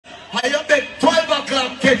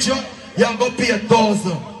catch you, you're going to pay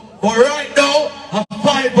 1,000. But right now, I'm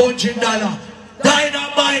 $500.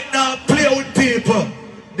 Dynamite now play with people.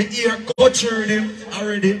 Me hear culture him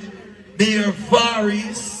already. Me hear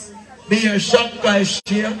Varies. Me hear Shanghai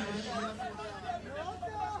Share.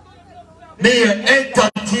 Me hear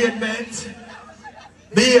entertainment.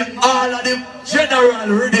 Me hear all of them general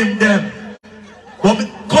rhythm them. But a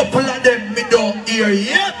couple of them me don't hear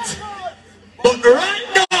yet. But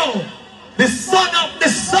right now, the son of the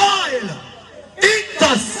soil,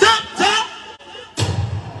 Interceptor.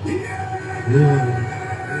 Yeah.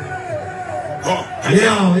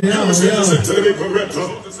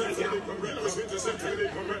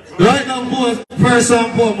 Right now, boys, first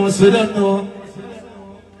and foremost, we don't know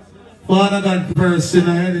Father God person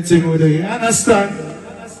or anything we do. You understand?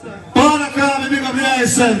 Father God, we become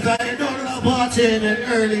yourself, because you don't know partying and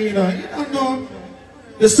early, you know. You don't know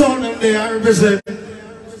the sound of the I represent.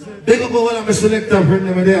 Big up all of my selector bring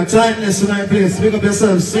them there. Timeless in our place. Big up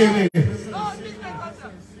yourself, see me.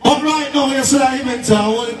 But right now, you see that event, I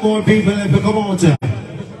want more people if you come out here.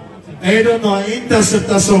 And you don't know,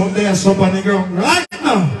 Interceptor sound there, so on the ground. Right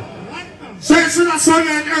now. So you see that song in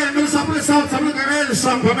early, because I play some early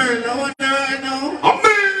song from early. I wonder right now.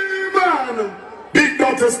 Man! Big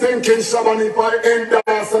Dr. Stinking Shaban, if I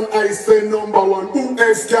endorse and I say #1, who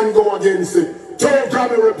else can go against it?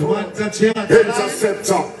 Grammy report.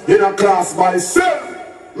 Interceptor in a class by self.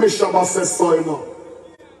 Mishaba says so, you know.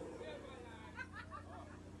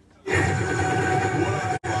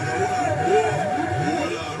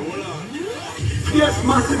 Yes,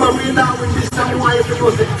 massive arena with this time why it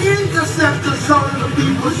was the Interceptor sound of the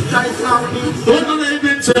people's choice sound. Don't know the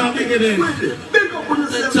event, so I'm beginning. Big up on the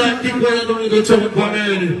time, think when I don't go to it for me.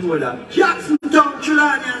 Jackson Town,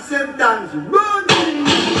 Trelawney and Soundz. Run!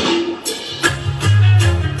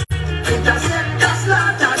 Interceptor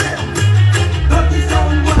slaughter them. Got the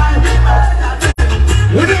sound why we murder them.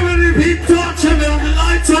 Whenever the beat touch me on the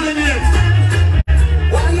lights on the net.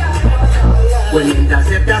 When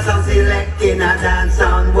Interceptor sound selecting a dance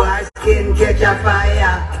sound, boy skin catch a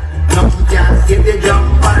fire. No can skip the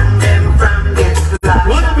jump on them from get flat.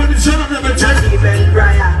 What happened to the son of them? Not even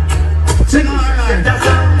prior. Sing alright. The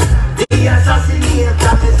sound, the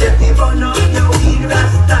assassinator, me set the bun up your weed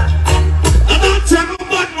rasta. I don't tell you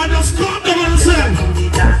about man, just calm down and say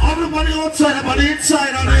everybody outside, everybody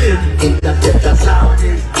inside on it. Interceptor sound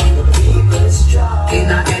is the people strong. In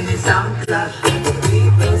any sound clash, the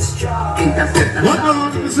people strong. Interceptor what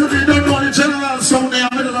sound now? So they don't know the general sound there.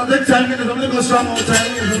 I'm going to take time, I'm going to go strong out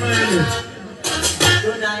time.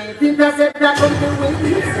 Tonight, Interceptor come to win.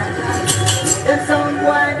 Them sound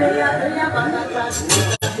why they are bad class.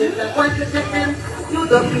 They're going to take them to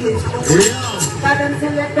the village. Cause them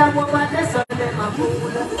select them over the sun, them a fool.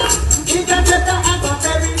 Interceptor have a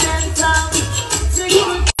very nice sound.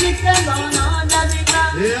 Six them on the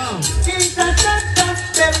ground. Interceptor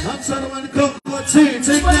them. I'm sorry when you come for tea,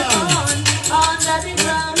 take down. On the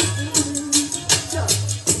ground.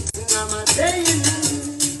 I'm saying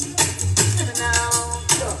now.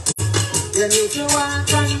 You need to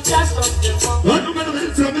walk and just up the phone. What am I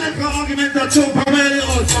going to make an argument that you're primarily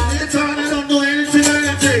out? Later on, I don't know anything or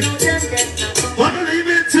anything. What do they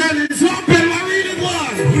even tell you? It's one bill, I read it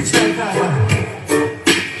one. Which time that?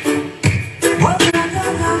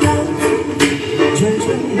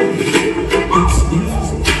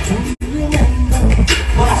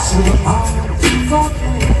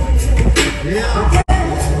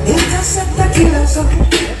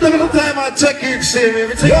 Look at the time I check in, see me,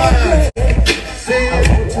 everything I have.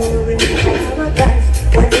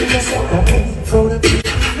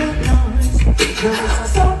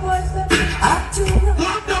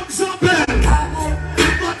 Lock down something.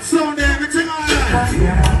 What's on there, everything I have.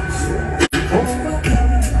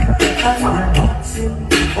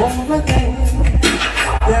 Over there,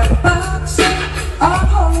 they're boxing all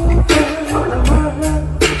over the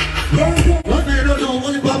world. Yeah. What they don't know,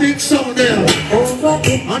 what the big sound there.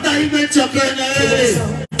 And I mention playing the area.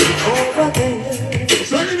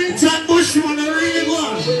 So in the meantime, Bush, you want to really go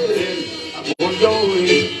on?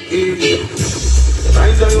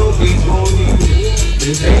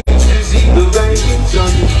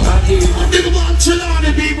 I think about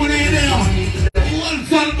Trelawney people in there. One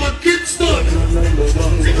fall but Kingston.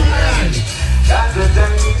 Think alright. That's the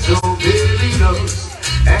time so very close.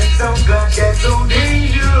 And some God gets so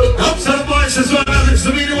dangerous. Up to the boys as well as to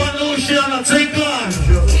be the one who shall take on.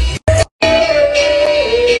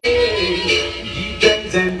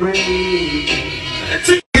 Defense and brave.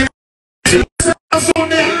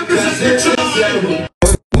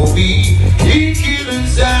 For we, he killing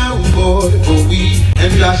sound boy. For we,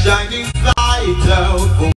 and the shining light.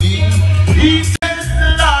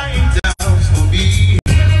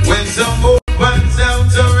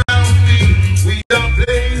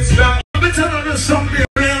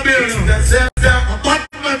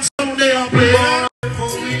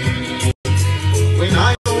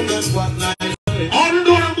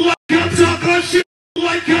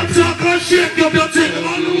 shake up your thing.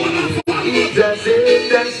 Just sit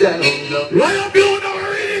themselves. Why are you not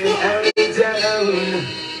reading?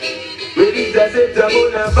 We just sit up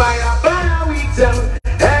on a fire, fire we down.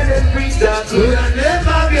 And then preach that we'll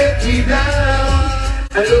never get you down.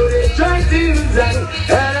 I know they try to use that.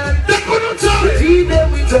 And I'm leave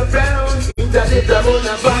them with the frown. Just sit up on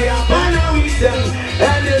a fire, fire we down.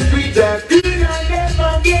 And then preach that we'll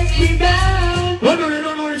never get you down. What do you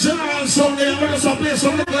know in general Sunday? I'm going to play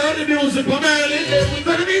some of the early music from early.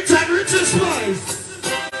 But in the meantime, Richard Spice.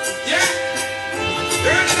 Yeah.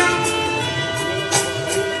 Right now.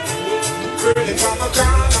 Burning from a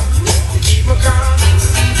corner, keep a corner,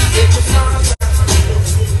 take a corner.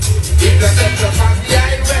 Interceptor on the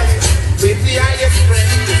highway, with the highest friend,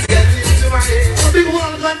 it's getting into my head. A big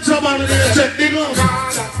one man job on the check, big up.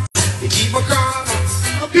 Corner, keep a corner.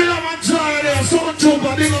 Okay, I'm on try there, so much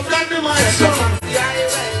over, big up, that the mic, son. The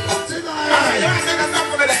highway. Alright, you're going to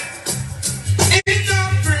stop over there. It's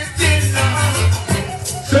not pretty now.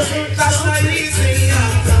 That's not easy.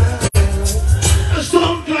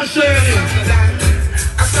 Stone Clash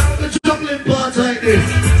the juggling part like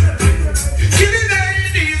this. It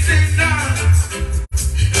ain't easy now.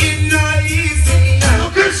 It's not easy now.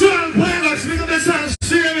 Okay, so I'm playing like speaking this and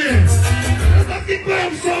see me. I'm keep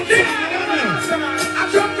playing some thing. I'm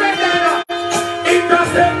from Red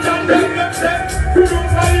Interceptor, you don't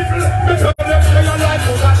believe me, tell them say your life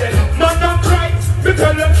over there. Man, I'm right, me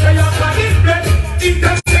tell them say your body dead.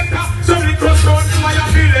 Interceptor, so we cross road to my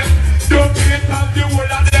feeling. Don't get up the whole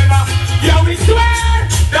of them. Yeah, we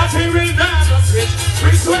swear that we will never switch.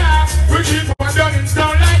 We swear we keep on doing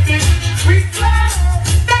down like this. We swear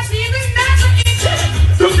that we will never eat it.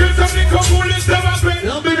 To get something cool is never been.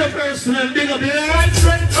 Don't be the first man, big up here. My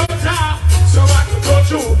strength comes out, so I can go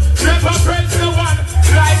through. Never friends the one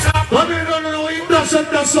like a. But we don't know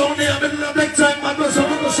Interceptor sound here. I'm in the big time, man. But some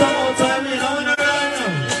people some more time in. I'm in the right now.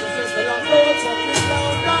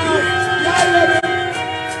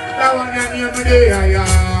 That one and you today,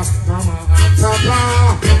 Mama and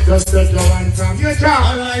Papa, just take your one from your job.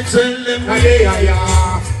 Alright, tell them.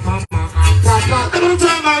 Yeah, Mama and Papa. Every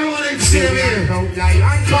time I roll it, see me. Yeah,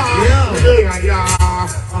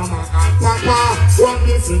 Mama and Papa. One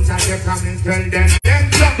missing that they come and tell them.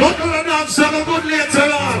 But we're not so good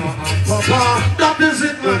later on. Papa, That is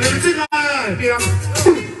it, man. Everything alright.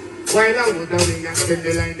 while I was down and spend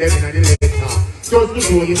the line them in the later. Just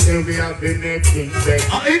before you say we have been making sex.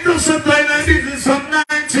 Interceptor like this is from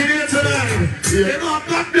 1989. You know, I've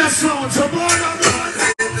got that sound, so boy,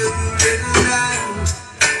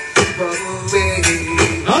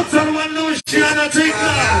 I'll tell one no shit, I take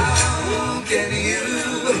that. How can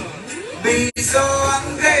you be so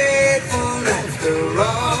ungrateful after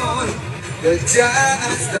all the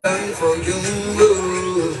just done for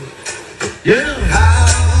you? Yeah.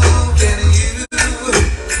 How can you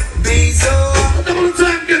be so Double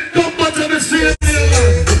time get come back to the same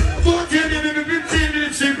here. 14 maybe 15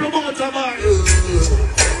 minutes to promote a man.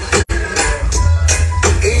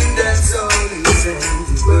 in that soul you send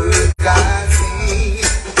the word God see?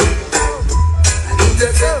 I need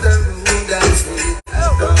to set the room that's with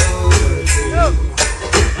authority.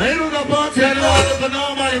 I know the party and all of the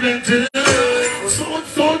normal event today. So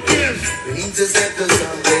yes. The interceptor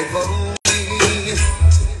someday for me.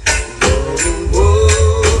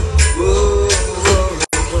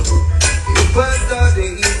 It was the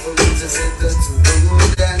day for interceptor to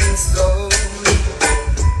move and slow.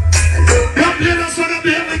 God bless us for the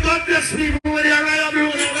baby. God bless people with their right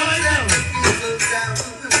doing it right now.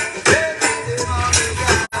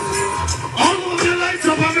 All of the lights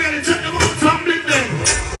up on me, check them out, tumbling them.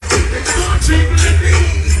 It's not cheap,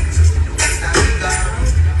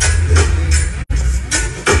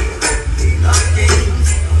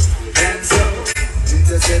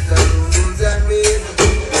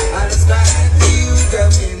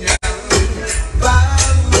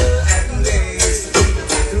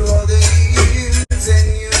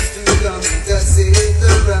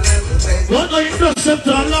 What the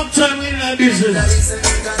Interceptor, a long time in our business.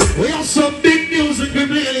 We have some big music we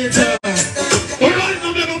play later. But right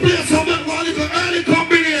now, we're going to play some early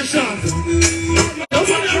combination.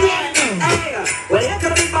 Nobody right now. Well, you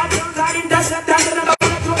could be bad, you got Interceptor, and I'm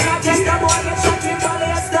going to just a boy, get shot in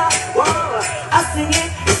polyester. Whoa, I sing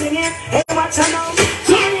it, hey, watch out now.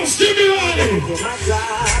 Sorrow, stimulating.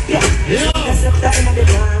 Yeah. Interceptor in the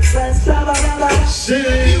dance, let's blah, blah, blah, blah. See.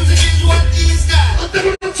 Music is what is that? I'll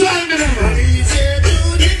take a time in it. Easy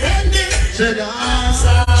to defend it. Say the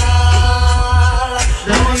answer.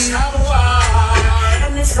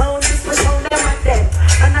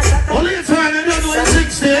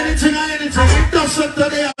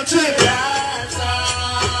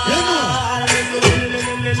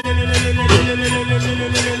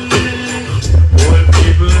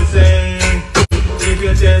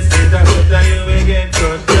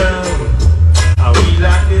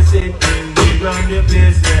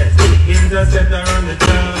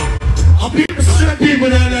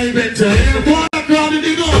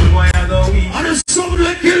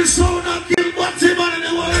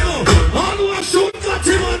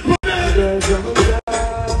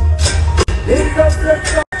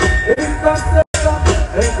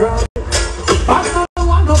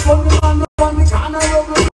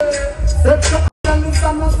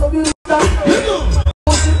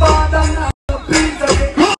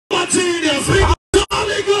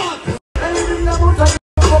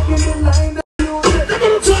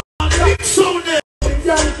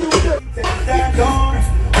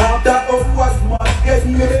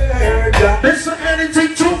 This is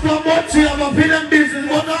anything true for much you have a film business,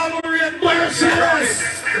 but all the real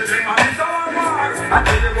merciless.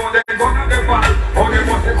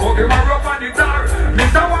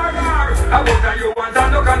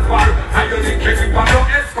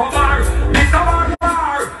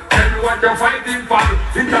 You're fighting for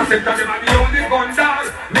Interceptor, they might be only gun down.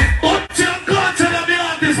 But you can't tell them the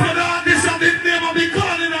artist, but the artist have the name of the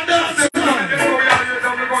calling and dance.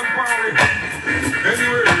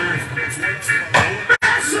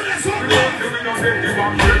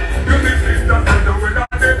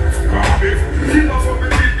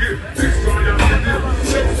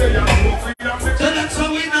 So that's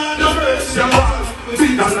how we know the version.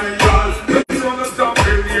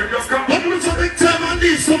 But we took big time on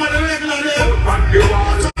this, some of the regular there.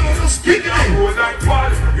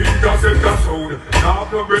 Interceptor sound, now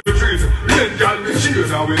the retreat. Then y'all me shield,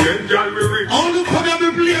 now we then y'all me reach. All the come here, we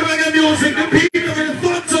play reggae music, the people will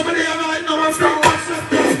thought somebody have right now and from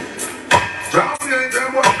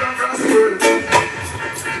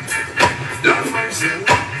That's my shit.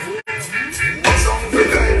 Song for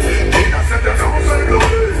them. Interceptor don't say no.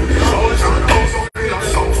 All time also be a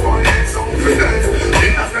song for them. Song for them.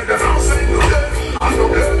 Interceptor don't say no. I know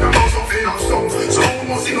that also be a song. So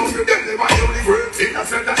almost in on the dead, they might only work.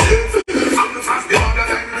 Interceptor shit. I'm the fast the other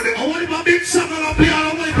line with it. I want my big son on a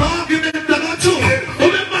piano with my argument that I do.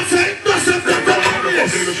 Remember saying Interceptor tell me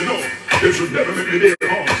this. It should never make me be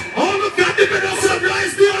wrong. All the goddamn of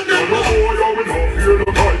surprise the under.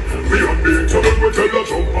 We unbeatable, we tell you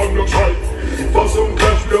jump on your side. For some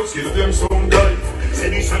clash, we'll kill them some die. Say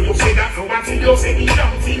this one, you say that, no one thing, you say the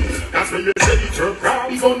damn thing. That's when you say the church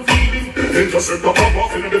crowd is unfeeling. Interceptor pop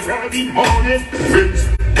off in the Friday morning. Friends,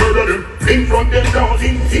 murder them, in front them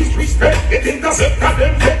doubting. Disrespect, get interceptor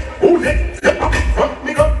them dead. Who let step up from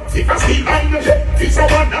me gun? If I steal on the jet, it's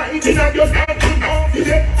over 19 and you're not to know the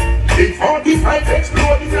dead. Big 45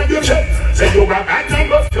 exploding on your chest. Say you got bad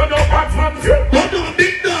numbers, you know bad man, yeah. But no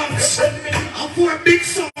big dogs. I'm for a big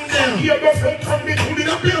song now. You're your friend from me, who did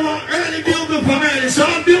I play one early bugle from early. So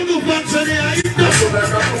I'm bugle from today. I eat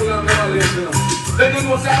that. Then you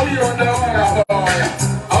know how we run the wire, boy.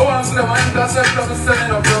 I want to them Interceptor to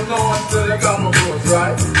stand up from now until they come across,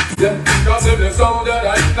 right? Yeah, because if the sound that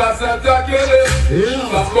I Interceptor kill it,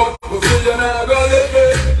 that's what we see you now go live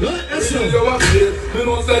it. You say you a shit, you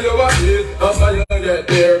don't say you a shit. That's why you get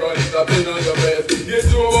there, but it's up in on your bed. Get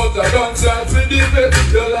you about a gunshot with the bit.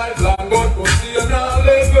 Your lifeline, but we see you now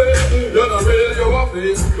live it. You're not real, you a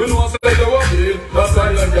fake. You don't say you a fake. That's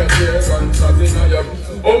why you get there, gunshot in on your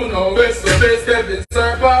bed. Oh no, face to face, Kevin,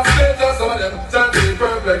 surpass it. That's some of them trying to be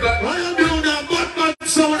perfect. Like, why you doing that Batman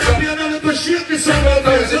sound? I'll be another to shake this sound out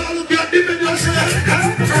there. So I'll look at them and you'll say,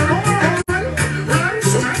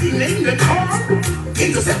 somebody named the car.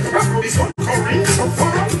 Interceptor rap with this one calling so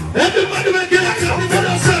far. everybody will get like that. They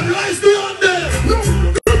will say, rise the under.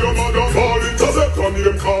 Tell your mother call Interceptor,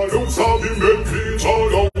 name call loose all the men please all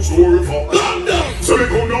down story for. So they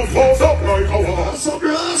go now pause up like a wall. Some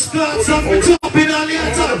rascals have been jumping on the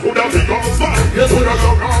attack. Put a big on spine, put a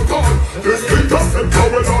long on gun. This Interceptor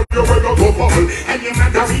will all you will not go fall. And you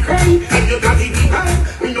matter we cry, and you got it behind.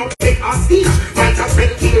 We don't take our speech, might as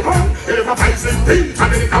well kill her. If a Tyson beat,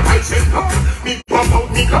 and if a Tyson come, me pop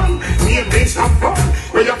out me gun, me and me stop fun.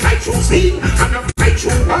 Where you fight you see, and you fight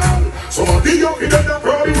you round. So I'll be out in the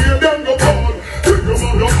crowd, where them go call. If you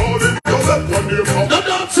want to call it, you'll let one name come. The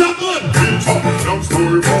dogs are good. Long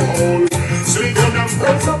story for all. Sleep on them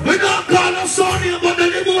birds up. We don't call us Sonia, but the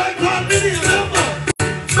little boy called me the number.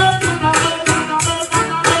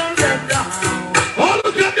 All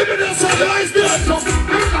look at them in the sunrise there.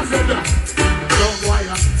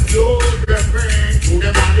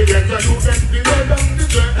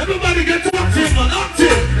 Everybody get active, man,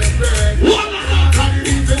 active. One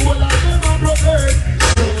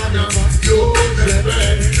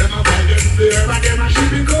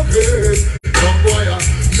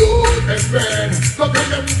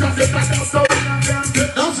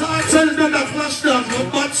that's how I tell them that flash dance,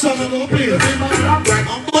 but bad song and no play. And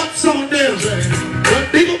bad song there. When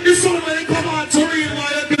big up the song when they come on to real,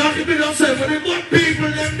 why you can't keep it yourself, when they bad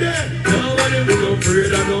people them there. Nobody will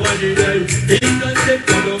afraid of nobody die.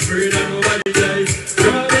 Interceptor no afraid of nobody die.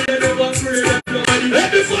 Nobody never afraid of nobody.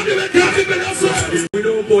 Everybody will can't keep it yourself. We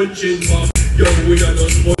don't punching mom. Yo, we are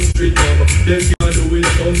not one street mom. Them can't do with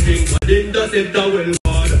something, but Interceptor well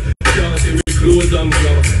hard. Can't say we close and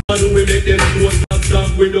grab. And we make them close and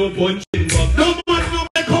stop with no punching back. No man no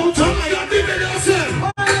make out on I got it in yourself.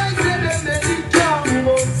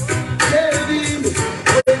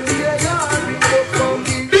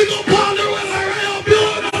 Big up all the way I up you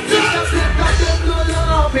on that.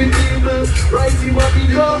 Right, you want me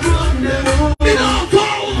to go run now.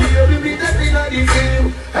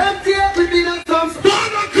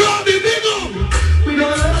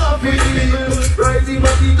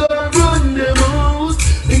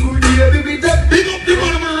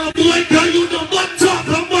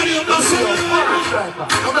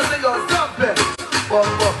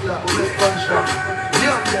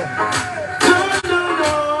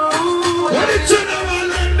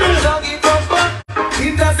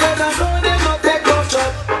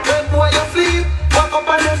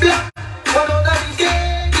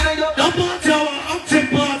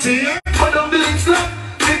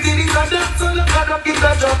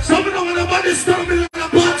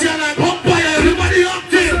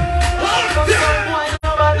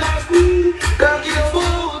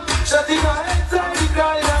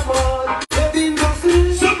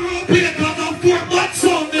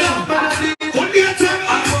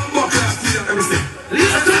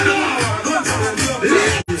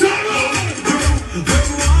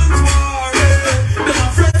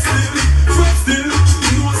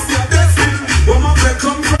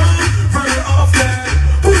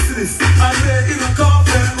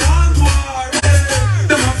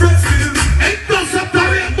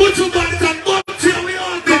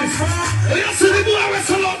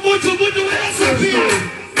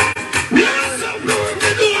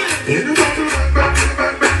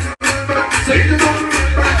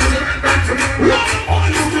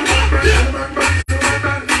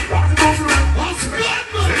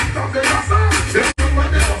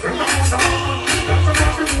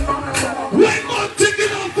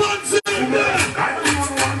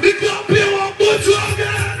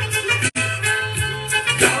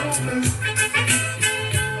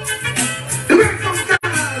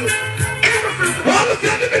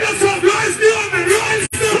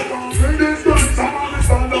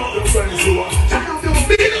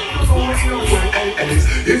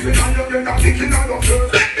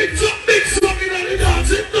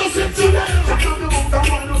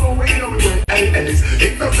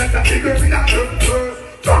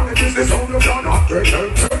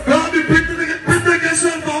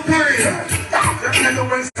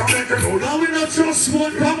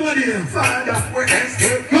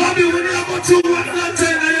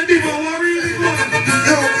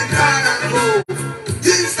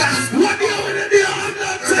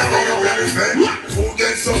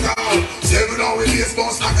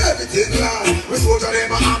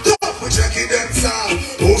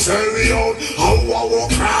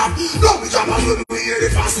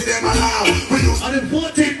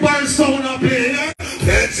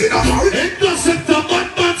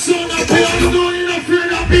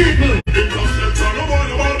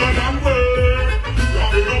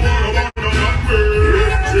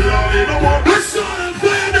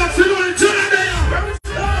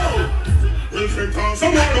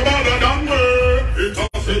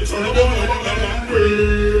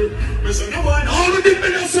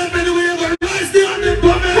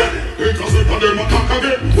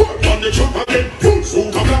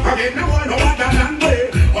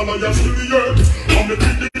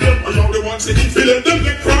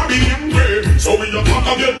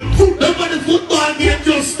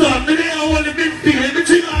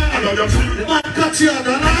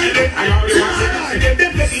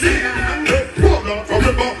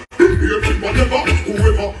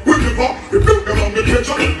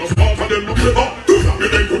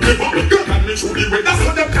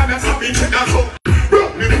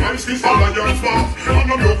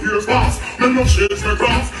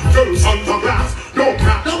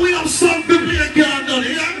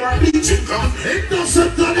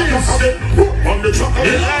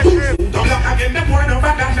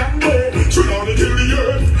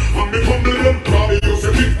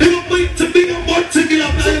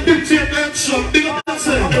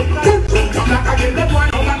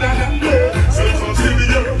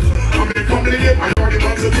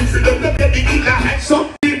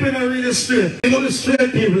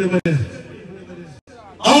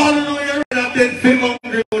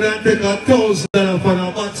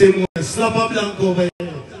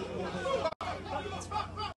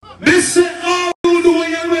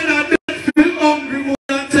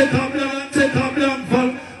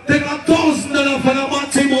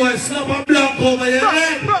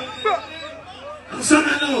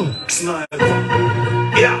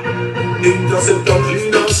 Interceptor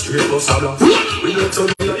clean and straight for salad. We not tell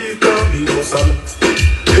you you can't be no salad.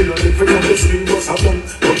 You know the friend of the screen was a blunt.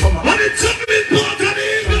 But come on, when it's up in the park and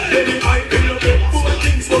even baby, I feel your bed full of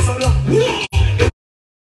things for salad.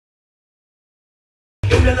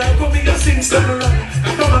 If you like come here, sing some right.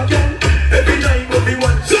 Come again, every night will be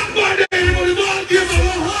one. Somebody will be one, give us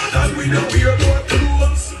a heart. And we know we are going to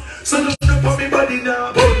lose. So look up on me body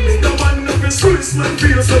now. But me no man of his Christmas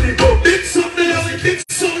feel so the boat. Did something that we did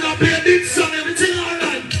something up here, did something, everything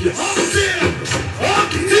alright. Yes. Up there,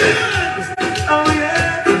 up there. Oh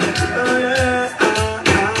yeah, oh yeah.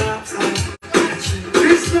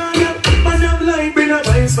 This man, man of life bring a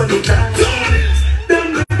vice for the time.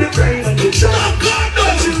 Them with the pride and the charm.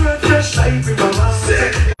 But you refresh life with my mouth.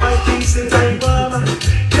 My things in time, mama.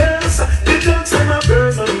 Yes, the dogs and my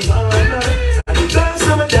birds on the wall. And the dogs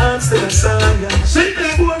and my dance to the song. Say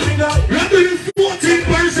that boy, we got. Remember the 14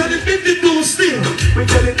 birds and the 52 still. We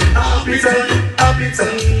tell it appetite,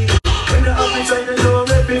 appetite. When the appetite is no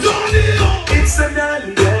weapon. It's a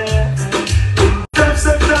dally, yeah.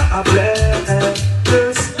 Interceptor, I play.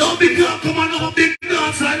 Don't be girl, come on, no big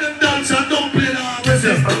dance, I don't dance, I don't play that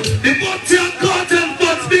rhythm. The butty and cartel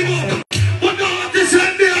butts big up. But the artists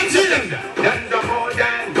and the artists. Then the whole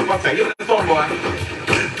gang, you must say you're the phone boy.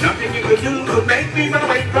 Nothing you could do could make me run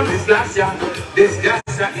away from this glass, yeah. This glass,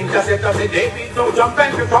 yeah, interceptor, say David, no jump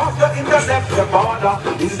and you cross the interceptor border.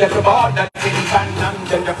 Interceptor border, things and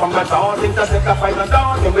then you come back out. Interceptor fight on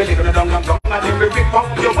down, you're really gonna down and down, and then we pick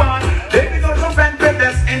up your one. David, no jump and play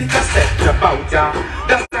this interceptor about, yeah.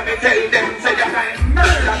 That's what they tell them, say you can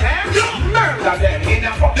murder them in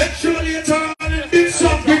a box. Let's show later on in big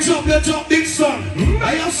song, big song, let's up big song.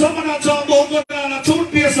 I have someone that talk about going on a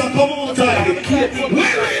toothpaste and come out time.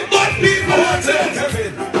 Wait, but people want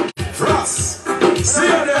it. Frost, see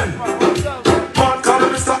you then. Mark on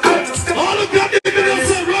Mr. Altus. All of that people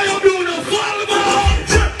say, why you doing a follow?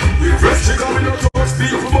 We fresh chicken with no toast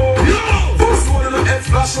people more. First one in the head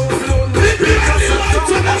flash out flown.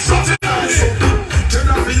 Turn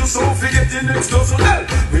up for you so the next dozen hell.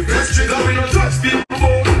 We press trigger, we don't touch people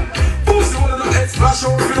more. Who's the one of the head splash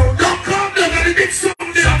out, we don't come there, ready get some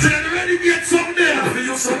there. Saturday, ready get some there. We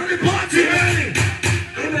use some of the party, ready.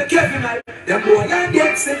 In the Kevin night, them boy and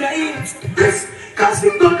gets in the heat. Yes, cause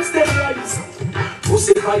we don't stay rise.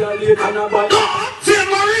 Pussy violate and a bite. No, tell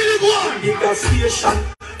me really good. The gas station.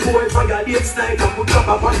 Boy violate snipe and put up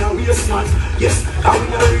on a waist man. Yes, and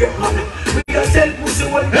we a rape man. We a tell pussy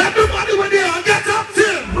what. Everybody when they are get up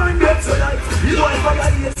till. Man get tonight. Boy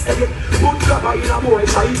violate snipe. Put up in a boy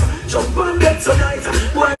fight. Jump and get tonight.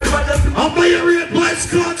 Boy violate. I'm by your rape boys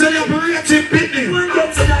can't tell you rating pitney. Man get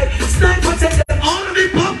tonight. Snipe protect them. All of the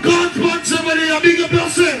popcorn spots somebody a bigger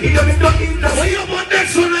person. You be talking that. When you want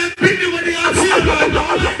next one and pitney when they are here right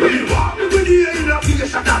now. When you ain't up here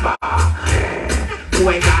shut up.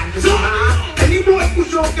 Boy gone to summer. Any boy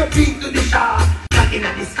push off your feet to the shop. Looking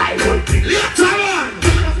at the sky will bring later on.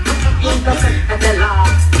 Interceptor the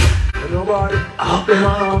last. Nobody up them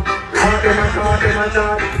up. Up them up.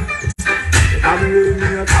 I'm really me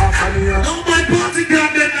a talk on me. No my party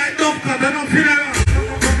club that night don't come. They don't feel around.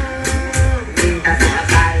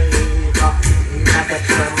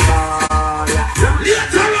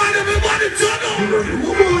 Later on everybody turn on.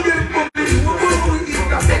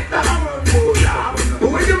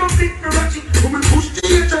 When you must think the ratchet, we will push the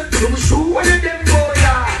agent, we will show what them go,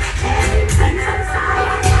 yeah.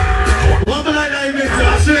 What will I make you?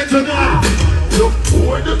 I swear to God. Look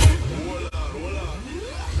forward.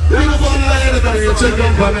 Look up on the editor, you check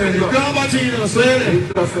on Pamela. Come on, Gino, say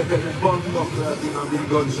it.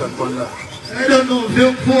 I don't know,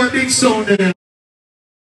 film 4 big sound there.